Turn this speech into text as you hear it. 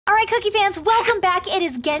right, Cookie fans, welcome back. It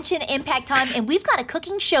is Genshin Impact time, and we've got a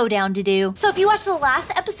cooking showdown to do. So if you watched the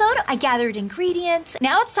last episode, I gathered ingredients.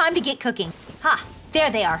 Now it's time to get cooking. Ha,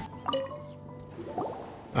 there they are.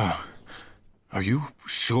 Are you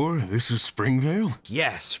sure this is Springvale?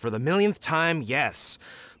 Yes, for the millionth time, yes.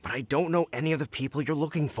 But I don't know any of the people you're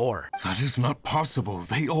looking for. That is not possible.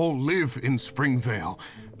 They all live in Springvale.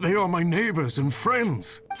 They are my neighbors and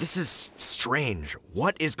friends. This is strange.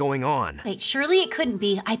 What is going on? Wait, surely it couldn't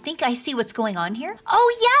be. I think I see what's going on here.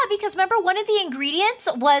 Oh yeah, because remember one of the ingredients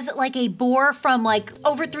was like a boar from like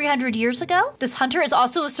over 300 years ago? This hunter is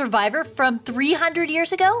also a survivor from 300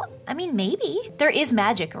 years ago? I mean, maybe. There is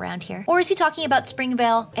magic around here. Or is he talking about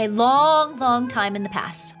Springvale a long, long time in the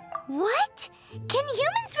past? What? Can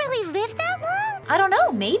humans really live that long? I don't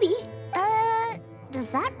know, maybe. Does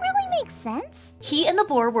that really make sense? He and the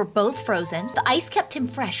boar were both frozen. The ice kept him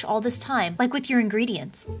fresh all this time, like with your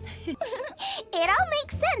ingredients. It all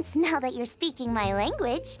makes sense now that you're speaking my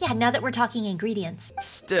language. Yeah, now that we're talking ingredients.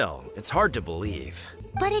 Still, it's hard to believe.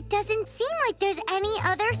 But it doesn't seem like there's any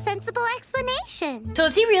other sensible explanation. So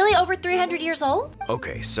is he really over 300 years old?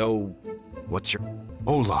 Okay, so what's your...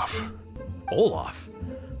 Olaf. Olaf?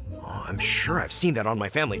 Oh, I'm sure I've seen that on my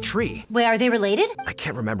family tree. Wait, are they related? I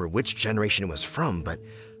can't remember which generation it was from, but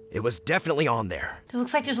it was definitely on there. It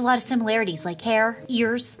looks like there's a lot of similarities, like hair,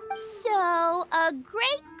 ears. So, a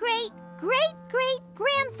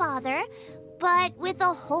great-great-great-great-grandfather, but with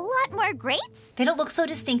a whole lot more greats? They don't look so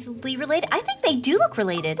distinctly related. I think they do look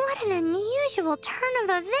related. What an unusual turn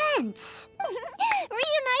of events.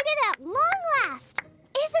 Reunited at long last.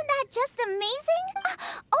 Isn't that just amazing?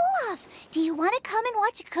 Olaf, do you want to come and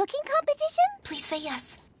watch a cooking competition? Please say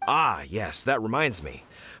yes. Ah, yes, that reminds me.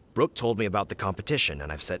 Brooke told me about the competition,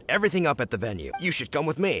 and I've set everything up at the venue. You should come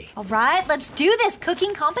with me. All right, let's do this.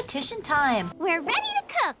 Cooking competition time. We're ready to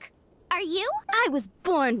cook. Are you? I was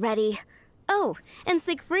born ready. Oh, and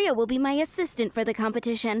Sigfria will be my assistant for the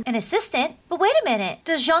competition. An assistant? But wait a minute.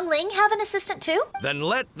 Does Zhongling have an assistant too? Then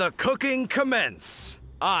let the cooking commence.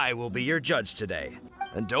 I will be your judge today.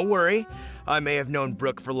 And don't worry, I may have known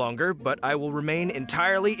Brooke for longer, but I will remain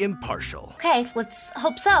entirely impartial. Okay, let's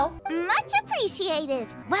hope so. Much appreciated.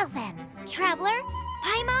 Well then, Traveler,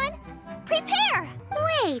 Paimon, prepare.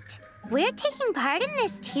 Wait, we're taking part in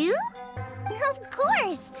this too? Of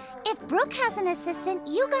course. If Brooke has an assistant,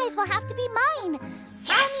 you guys will have to be mine. Yes!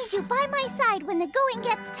 I'll need you by my side when the going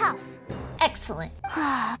gets tough. Excellent.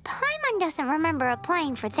 Paimon doesn't remember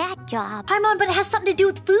applying for that job. Paimon, but it has something to do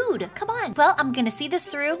with food. Come on. Well, I'm gonna see this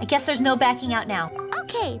through. I guess there's no backing out now.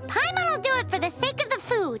 Okay, Paimon will do it for the sake of the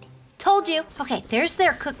food. Told you. Okay, there's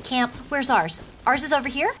their cook camp. Where's ours? Ours is over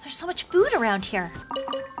here? There's so much food around here.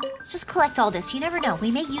 Let's just collect all this. You never know. We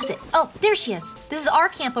may use it. Oh, there she is. This is our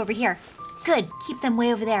camp over here. Good. Keep them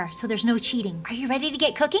way over there so there's no cheating. Are you ready to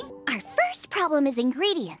get cooking? Our first problem is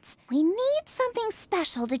ingredients. We need something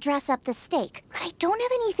special to dress up the steak, but I don't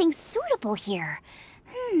have anything suitable here.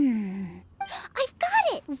 I've got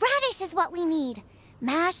it! Radish is what we need.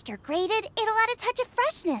 Mashed or grated, it'll add a touch of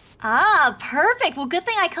freshness. Ah, perfect. Well, good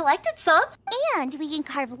thing I collected some. And we can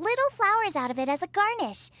carve little flowers out of it as a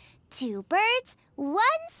garnish. 2 birds, 1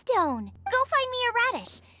 stone. Go find me a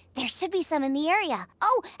radish. There should be some in the area.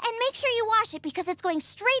 Oh, and make sure you wash it because it's going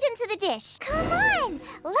straight into the dish. Come on,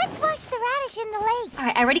 let's wash the radish in the lake. All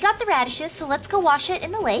right, I already got the radishes, so let's go wash it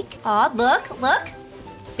in the lake. Aw, look.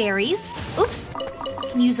 Berries. Oops.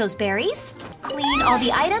 Can use those berries. Clean all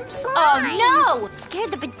the items. Oh, no!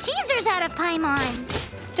 Scared the bejeezers out of Paimon.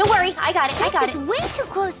 Don't worry, I got it. This is way too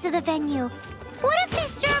close to the venue. What if they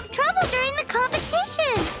stir up trouble during the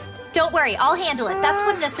competition? Don't worry, I'll handle it. That's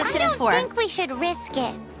what an assistant is for. I don't think we should risk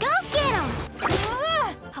it. Go get them.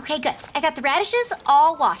 Okay, good. I got the radishes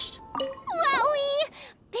all washed. Wowie!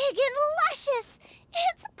 Big and luscious.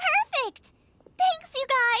 It's perfect. Thanks, you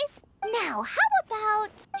guys. Now, how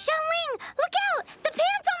about... Xiangling, look out! The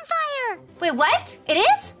pan's on fire! Wait, what? It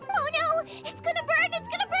is? Oh no! It's gonna burn! It's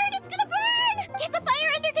gonna burn! It's gonna burn! Get the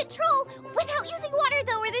fire under control! Without using water,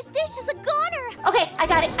 though, or this dish is a goner! Okay, I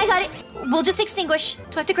got it. We'll just extinguish.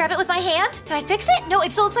 Do I have to grab it with my hand? Did I fix it? No,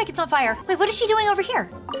 it still looks like it's on fire. Wait, what is she doing over here?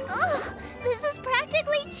 Ugh, this is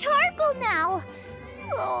practically charcoal now.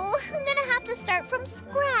 Oh, I'm gonna have to start from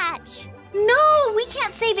scratch. No, we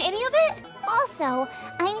can't save any of it. Also,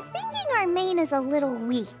 I'm thinking our main is a little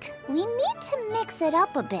weak. We need to mix it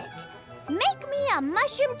up a bit. Make me a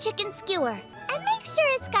mushroom chicken skewer. And make sure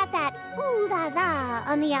it's got that ooh la la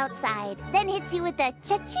on the outside. Then hits you with the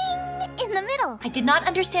cha-ching in the middle. I did not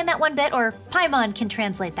understand that one bit, or Paimon can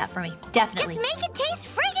translate that for me. Definitely. Just make it taste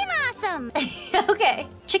friggin' them. Okay.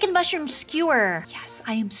 Chicken mushroom skewer. Yes,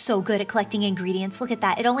 I am so good at collecting ingredients. Look at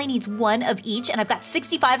that. It only needs one of each, and I've got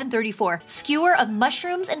 65 and 34. Skewer of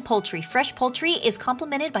mushrooms and poultry. Fresh poultry is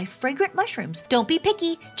complemented by fragrant mushrooms. Don't be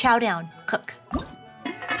picky. Chow down. Cook.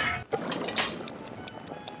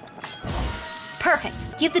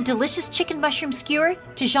 Perfect. Give the delicious chicken mushroom skewer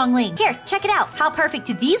to Zhongling. Here, check it out. How perfect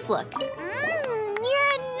do these look? You're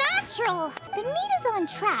a natural. The meat is on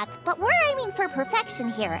track, but we're aiming for perfection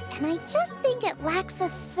here. And I just think it lacks a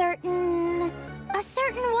certain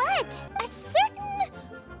what? A certain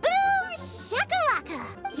boom shakalaka.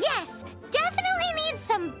 Yes, definitely needs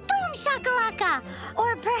some boom shakalaka.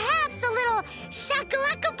 Or perhaps a little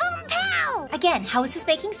shakalaka boom pow. Again, how is this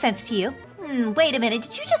making sense to you? Wait a minute,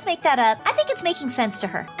 did you just make that up? I think it's making sense to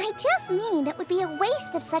her. I just mean it would be a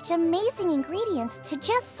waste of such amazing ingredients to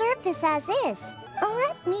just serve this as is.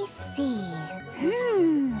 Let me see.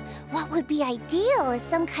 What would be ideal is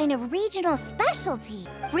some kind of regional specialty.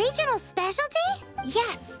 Regional specialty?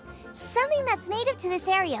 Yes. Something that's native to this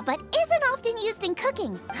area but isn't often used in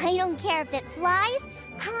cooking. I don't care if it flies,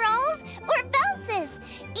 crawls, or bounces.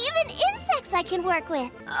 Even insects I can work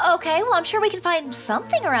with. Okay, well, I'm sure we can find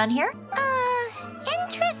something around here.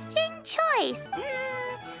 Interesting choice.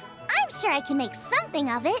 I'm sure I can make something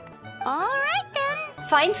of it. All right, then.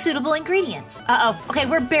 Find suitable ingredients. Uh-oh. Okay,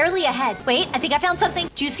 we're barely ahead. Wait, I think I found something.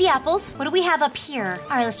 Juicy apples. What do we have up here? All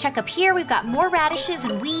right, let's check up here. We've got more radishes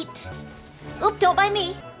and wheat. Oop, don't mind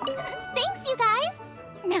me. Thanks, you guys.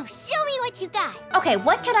 Now show me what you got. Okay,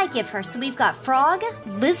 what could I give her? So we've got frog,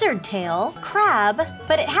 lizard tail, crab,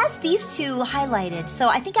 but it has these two highlighted. So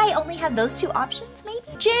I think I only have those two options, maybe?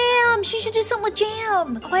 Jam! She should do something with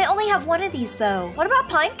jam. Oh, I only have one of these though. What about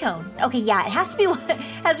pine cone? Okay, yeah, it has to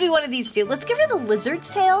be one of these two. Let's give her the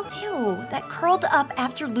lizard's tail. Ew, that curled up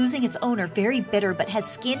after losing its owner. Very bitter, but has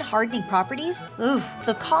skin hardening properties. Ooh,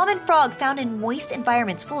 the common frog found in moist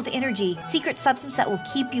environments full of energy. Secret substance that will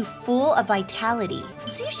keep you full of vitality.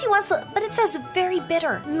 Let's see if she wants to, but it says very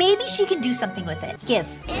bitter. Maybe she can do something with it. Give.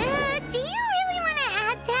 Do you really want to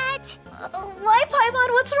add that? Why,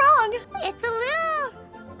 Paimon? What's wrong? It's a little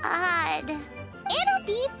odd. It'll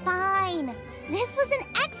be fine. This was an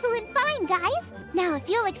excellent find, guys. Now, if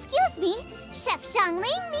you'll excuse me, Chef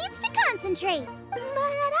Zhongling needs to concentrate.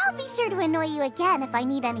 But I'll be sure to annoy you again if I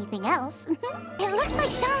need anything else. It looks like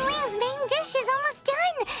Zhongling's main dish is almost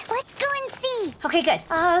done. Let's go and see. Okay, good.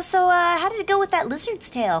 So how did it go with that lizard's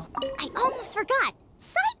tail? I almost forgot.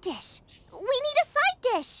 Side dish. We need a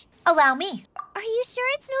side dish. Allow me. Are you sure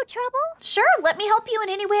it's no trouble? Sure, let me help you in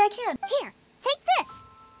any way I can. Here, take this.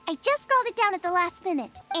 I just scrolled it down at the last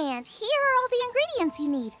minute. And here are all the ingredients you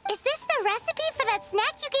need. Is this the recipe for that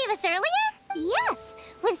snack you gave us earlier? Yes,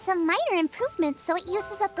 with some minor improvements so it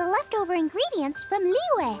uses up the leftover ingredients from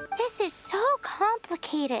Liyue. This is so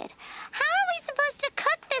complicated. How are we supposed to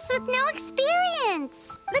cook this with no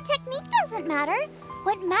experience? The technique doesn't matter.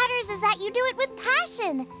 What matters is that you do it with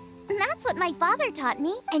passion. And that's what my father taught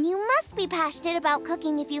me. And you must be passionate about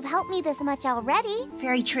cooking if you've helped me this much already.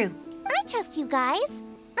 Very true. I trust you guys.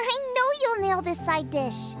 I know you'll nail this side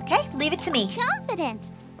dish. Okay, leave it to me.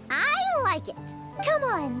 Confident. I like it. Come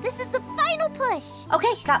on, this is the final push.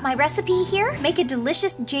 Okay, got my recipe here. Make a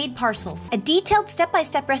delicious jade parcels. A detailed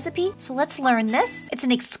step-by-step recipe. So let's learn this. It's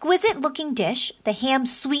an exquisite looking dish. The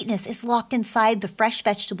ham's sweetness is locked inside the fresh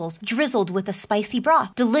vegetables, drizzled with a spicy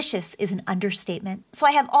broth. Delicious is an understatement. So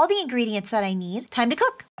I have all the ingredients that I need. Time to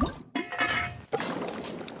cook.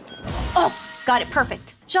 Oh, got it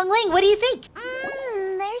perfect. Zhongling, what do you think?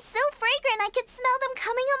 They're so fragrant I could smell them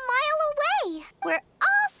coming a mile away. We're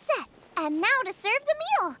all set. And now to serve the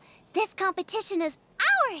meal. This competition is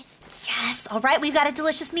ours. Yes, all right, we've got a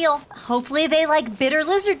delicious meal. Hopefully they like bitter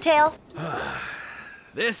lizard tail.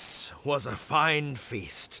 This was a fine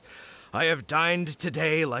feast. I have dined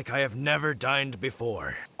today like I have never dined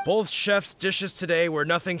before. Both chefs' dishes today were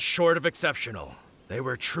nothing short of exceptional. They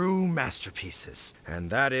were true masterpieces.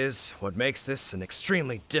 And that is what makes this an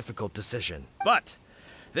extremely difficult decision. But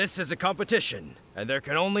this is a competition, and there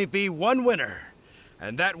can only be one winner.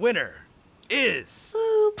 And that winner is...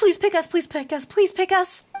 Ooh, please pick us, please pick us, please pick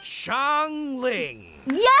us. Zhongling.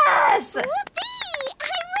 Yes! Whoopee!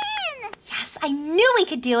 I win! Yes, I knew we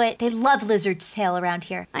could do it. They love lizard's tail around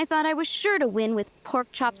here. I thought I was sure to win with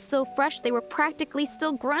pork chops so fresh they were practically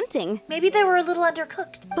still grunting. Maybe they were a little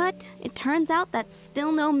undercooked. But it turns out that's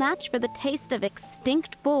still no match for the taste of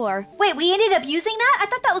extinct boar. Wait, we ended up using that? I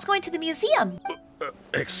thought that was going to the museum.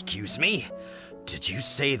 Excuse me? Did you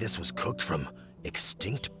say this was cooked from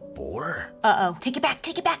extinct boar? Uh-oh. Take it back,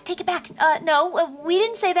 take it back, take it back. No, we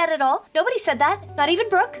didn't say that at all. Nobody said that. Not even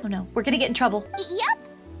Brooke. Oh no, we're gonna get in trouble. Yep,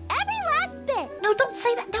 every last bit. it. No, don't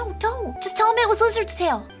say that. No, don't. Just tell him it was Lizard's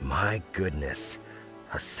tail. My goodness.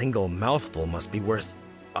 A single mouthful must be worth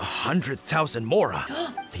 100,000 mora.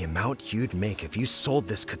 The amount you'd make if you sold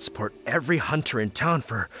this could support every hunter in town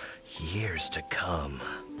for years to come.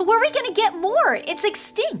 But where are we gonna get more? It's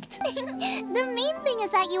extinct. The main thing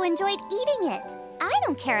is that you enjoyed eating it. I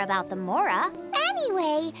don't care about the mora.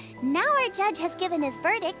 Anyway, now our judge has given his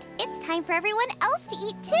verdict. It's time for everyone else to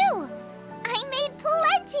eat too. I made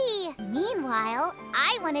plenty. Meanwhile,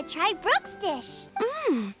 I want to try Brooke's dish.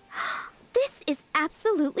 This is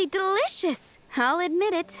absolutely delicious. I'll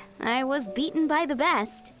admit it, I was beaten by the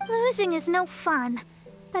best. Losing is no fun,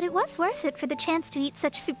 but it was worth it for the chance to eat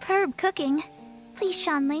such superb cooking. Please,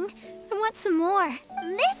 Shanling, I want some more.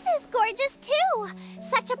 This is gorgeous too.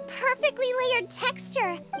 Such a perfectly layered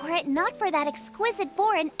texture. Were it not for that exquisite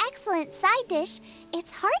boar and excellent side dish,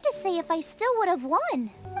 it's hard to say if I still would have won.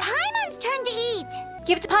 Paimon's turn to eat.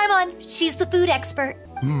 Give it to Paimon. She's the food expert.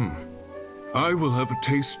 I will have a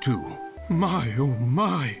taste too. My, oh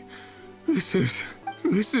my. This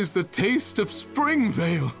is the taste of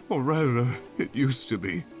Springvale. Or rather, it used to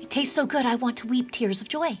be. It tastes so good, I want to weep tears of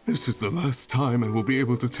joy. This is the last time I will be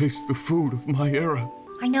able to taste the food of my era.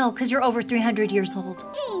 I know, because you're over 300 years old.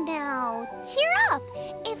 Hey now, cheer up.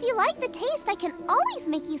 If you like the taste, I can always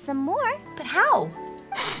make you some more. But how?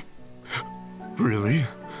 Really?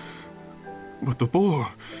 But the boar,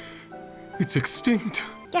 it's extinct.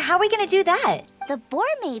 Yeah, how are we gonna do that? The boar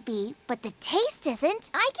may be, but the taste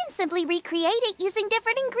isn't. I can simply recreate it using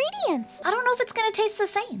different ingredients. I don't know if it's gonna taste the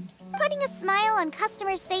same. Putting a smile on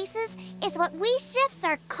customers' faces is what we chefs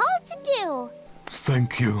are called to do.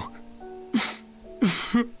 Thank you.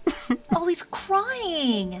 Oh, he's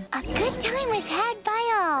crying. A good time was had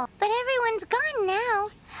by all, but everyone's gone now.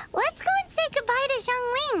 Let's go and say goodbye to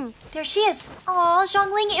Zhongling. There she is. Aw,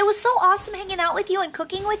 Zhongling, it was so awesome hanging out with you and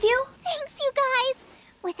cooking with you. Thanks, you guys.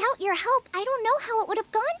 Without your help, I don't know how it would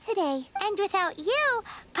have gone today. And without you,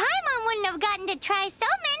 Paimon wouldn't have gotten to try so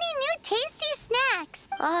many new tasty snacks.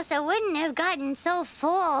 Also wouldn't have gotten so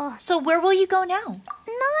full. So where will you go now?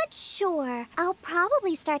 Not sure. I'll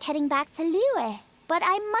probably start heading back to Liyue. But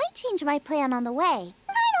I might change my plan on the way.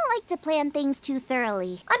 I don't like to plan things too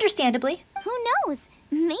thoroughly. Understandably. Who knows?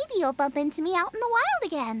 Maybe you'll bump into me out in the wild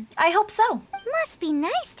again. I hope so. Must be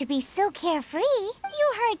nice to be so carefree.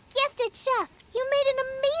 You are a gifted chef. You made an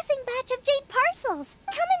amazing batch of jade parcels.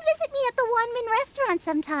 Come and visit me at the Wanmin restaurant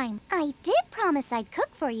sometime. I did promise I'd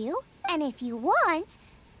cook for you. And if you want,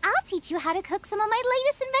 I'll teach you how to cook some of my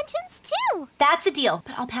latest inventions too. That's a deal,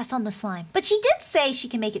 but I'll pass on the slime. But she did say she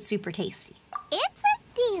can make it super tasty. It's a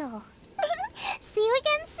deal. See you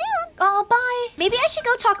again soon. Oh, bye. Maybe I should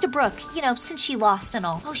go talk to Brooke, since she lost and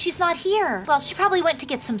all. Oh, she's not here. Well, she probably went to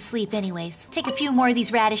get some sleep anyways. Take a few more of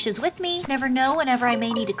these radishes with me. Never know whenever I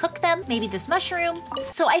may need to cook them. Maybe this mushroom.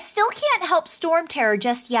 So I still can't help Storm Terror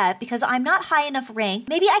just yet because I'm not high enough rank.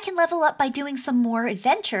 Maybe I can level up by doing some more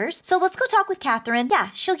adventures. So let's go talk with Catherine. Yeah,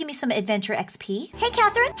 she'll give me some adventure XP. Hey,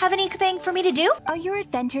 Catherine, have anything for me to do? Are your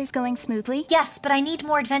adventures going smoothly? Yes, but I need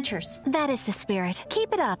more adventures. That is the spirit.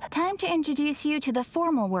 Keep it up. Time to introduce you to the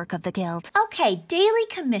formal work of the guild. Okay, daily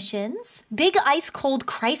commissions. Big Ice Cold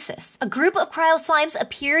Crisis. A group of cryo slimes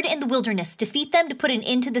appeared in the wilderness. Defeat them to put an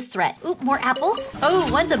end to this threat. Ooh, more apples.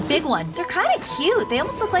 Oh, one's a big one. They're kind of cute. They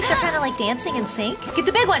almost look like they're kind of like dancing in sync. Get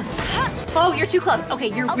the big one. Oh, you're too close.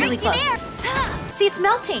 Okay, you're really close. See, it's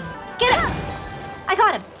melting. Get him. I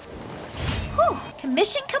got him. Whew,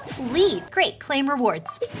 commission complete. Great, claim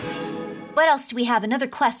rewards. What else do we have? Another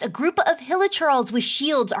quest. A group of hilichurls with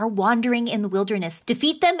shields are wandering in the wilderness.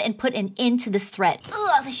 Defeat them and put an end to this threat.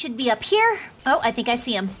 Ugh, they should be up here. Oh, I think I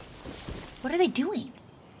see them. What are they doing?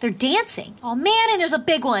 They're dancing. Oh man, and there's a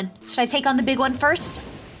big one. Should I take on the big one first?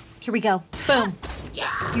 Here we go. Boom.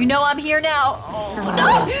 You know I'm here now. Oh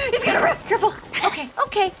no! It's gonna rip! Careful!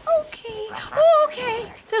 Okay.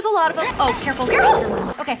 There's a lot of them. Oh, careful.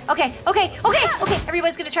 Okay.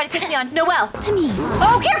 Everybody's gonna try to take me on. Noelle. To me.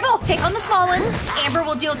 Oh, careful! Take on the small ones. Amber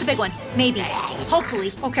will deal with the big one. Maybe.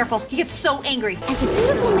 Hopefully. Oh, careful. He gets so angry. As a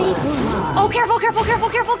dutiful maid woman. Oh,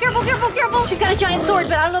 careful. She's got a giant sword,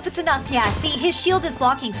 but I don't know if it's enough. Yeah, see, his shield is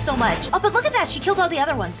blocking so much. Oh, but look at that. She killed all the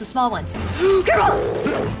other ones, the small ones. Careful!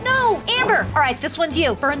 No! Amber! All right, this one's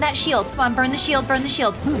you. Burn that shield. Come on, burn the shield.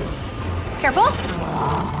 Careful.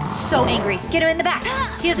 So angry. Get him in the back.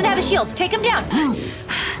 He doesn't have a shield. Take him down.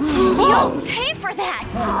 You'll Pay for that!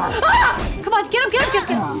 Come on, get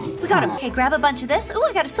him. We got him. Okay, grab a bunch of this. Ooh,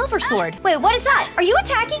 I got a silver sword. Wait, what is that? Are you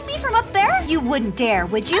attacking me from up there? You wouldn't dare,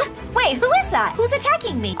 would you? Wait, who is that? Who's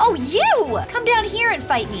attacking me? Oh, you! Come down here and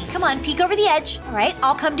fight me. Come on, peek over the edge. All right,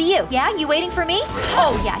 I'll come to you. Yeah, you waiting for me?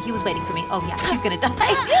 Oh, yeah, he was waiting for me. Oh, yeah, she's gonna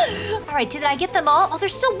die. All right, did I get them all? Oh,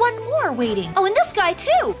 there's still one more waiting. Oh, and this guy,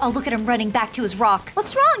 too. Oh, look at him running back to his rock.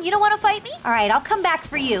 What's wrong? You don't want to fight me? All right, I'll come back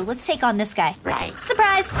for you. Let's take on this guy.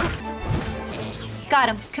 Surprise! Got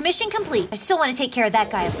him. Commission complete. I still want to take care of that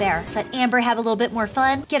guy up there. Let's let Amber have a little bit more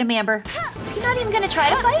fun. Get him, Amber. Is he not even going to try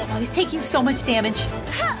to fight? Oh, he's taking so much damage.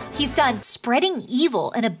 He's done. Spreading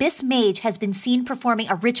evil, an abyss mage has been seen performing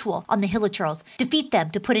a ritual on the Hilichurls. Defeat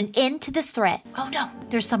them to put an end to this threat. Oh no,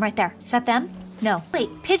 there's some right there. Is that them? No. Wait,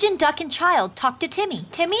 Pigeon, Duck, and Child talk to Timmy.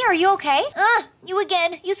 Timmy, are you okay? You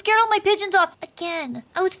again. You scared all my pigeons off again.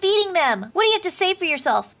 I was feeding them. What do you have to say for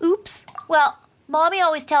yourself? Oops. Well, Mommy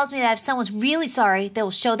always tells me that if someone's really sorry, they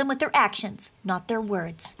will show them with their actions, not their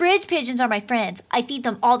words. Bridge pigeons are my friends. I feed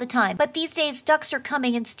them all the time. But these days, ducks are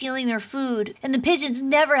coming and stealing their food, and the pigeons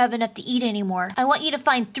never have enough to eat anymore. I want you to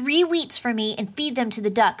find 3 wheats for me and feed them to the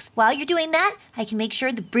ducks. While you're doing that, I can make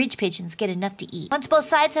sure the bridge pigeons get enough to eat. Once both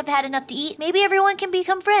sides have had enough to eat, maybe everyone can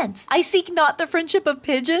become friends. I seek not the friendship of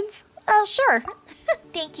pigeons? Oh, sure.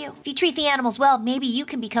 Thank you. If you treat the animals well, maybe you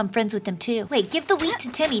can become friends with them too. Wait, give the wheat to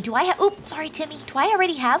Timmy. Do I have... Oops, sorry, Timmy. Do I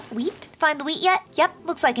already have wheat? Find the wheat yet? Yep,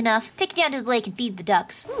 looks like enough. Take it down to the lake and feed the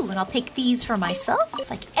ducks. Ooh, and I'll pick these for myself. It's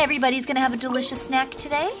like everybody's gonna have a delicious snack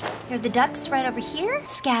today. Here are the ducks right over here.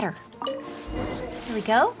 Scatter. Here we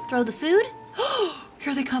go. Throw the food.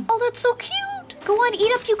 Here they come. Oh, that's so cute. Go on,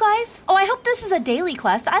 eat up, you guys. Oh, I hope this is a daily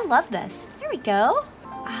quest. I love this. Here we go.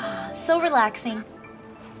 Ah, so relaxing.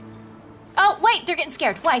 Oh, wait, they're getting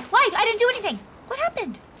scared. Why? I didn't do anything. What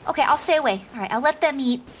happened? Okay, I'll stay away. All right, I'll let them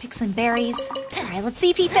eat. Pick some berries. All right, let's see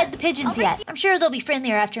if he fed the pigeons yet. I'm sure they'll be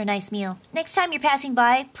friendlier after a nice meal. Next time you're passing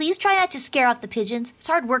by, please try not to scare off the pigeons. It's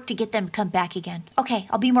hard work to get them to come back again. Okay,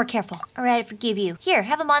 I'll be more careful. All right, I forgive you. Here,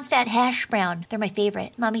 have a Mondstadt hash brown. They're my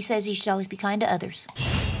favorite. Mommy says you should always be kind to others.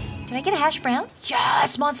 Can I get a hash brown?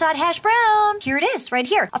 Yes, Mondstadt hash brown. Here it is, right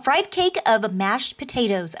here. A fried cake of mashed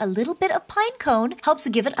potatoes. A little bit of pine cone helps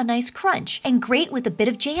give it a nice crunch. And great with a bit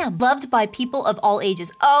of jam. Loved by people of all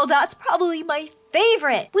ages. Oh, that's probably my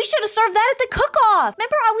favorite. We should have served that at the cook-off.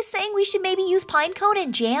 Remember I was saying we should maybe use pine cone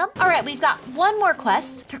and jam? All right, we've got one more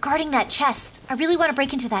quest. They're guarding that chest. I really want to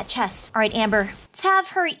break into that chest. All right, Amber, let's have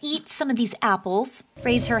her eat some of these apples.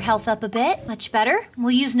 Raise her health up a bit. Much better.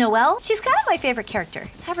 We'll use Noelle. She's kind of my favorite character.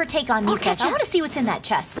 Let's have her take on these guys. I want to see what's in that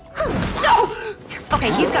chest. No!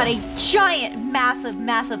 Okay, he's got a giant,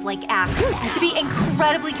 massive, like, axe. I have to be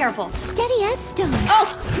incredibly careful. Steady as stone.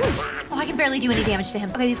 Oh, I can barely do any damage to him.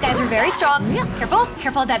 Okay, these guys are very strong.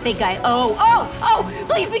 Careful of that big guy. Oh,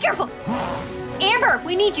 please be careful. Amber,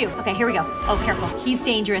 we need you. Okay, here we go. Oh, careful. He's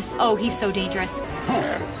dangerous. Oh, he's so dangerous.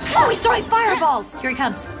 Oh, he's throwing fireballs. Here he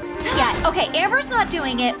comes. Yeah, okay, Amber's not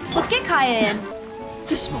doing it. Let's get Kaya in.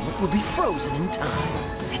 This moment will be frozen in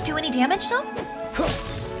time. Did I do any damage to him?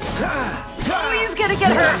 Oh, he's gonna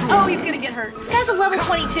get hurt. Oh, he's gonna get hurt. This guy's a level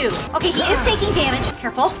 22. Okay, he is taking damage.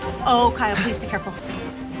 Careful. Oh, Kaya, please be careful.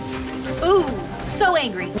 Ooh, so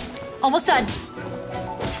angry. Almost done.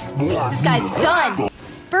 This guy's done.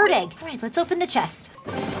 Bird egg. All right, let's open the chest.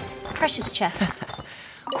 Precious chest.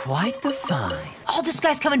 Quite the find. Oh, this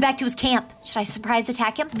guy's coming back to his camp. Should I surprise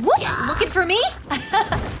attack him? Whoop! Looking for me?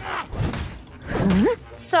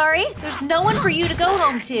 Sorry, there's no one for you to go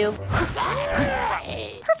home to.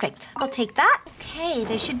 Perfect. I'll take that. Okay,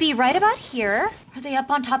 they should be right about here. Are they up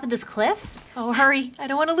on top of this cliff? Oh, hurry. I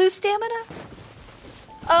don't want to lose stamina.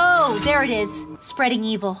 Oh, there it is. Spreading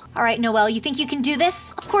evil. All right, Noelle, you think you can do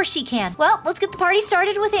this? Of course she can. Well, let's get the party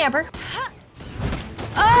started with Amber.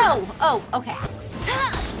 Oh, okay.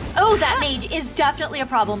 Oh, that mage is definitely a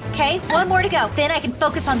problem. Okay, one more to go. Then I can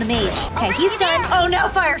focus on the mage. Okay, he's done. Oh no,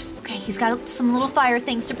 fires. Okay, he's got some little fire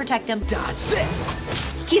things to protect him. Dodge this.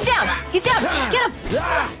 He's down. He's down. Get him.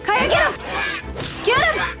 Kaya, get him. Get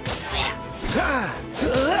him.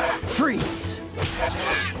 Freeze.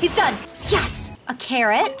 He's done. Yes. A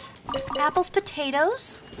carrot, apples,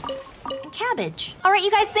 potatoes, and cabbage. All right,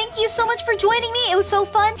 you guys, thank you so much for joining me. It was so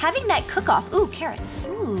fun having that cook-off. Ooh, carrots.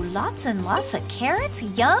 Ooh, lots and lots of carrots.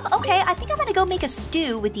 Yum. Okay, I think I'm gonna go make a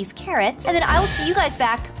stew with these carrots, and then I will see you guys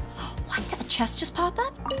back. What? A chest just pop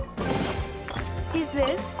up? Is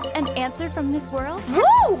this an answer from this world?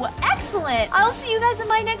 Woo! Excellent. I'll see you guys in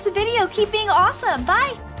my next video. Keep being awesome.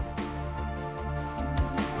 Bye.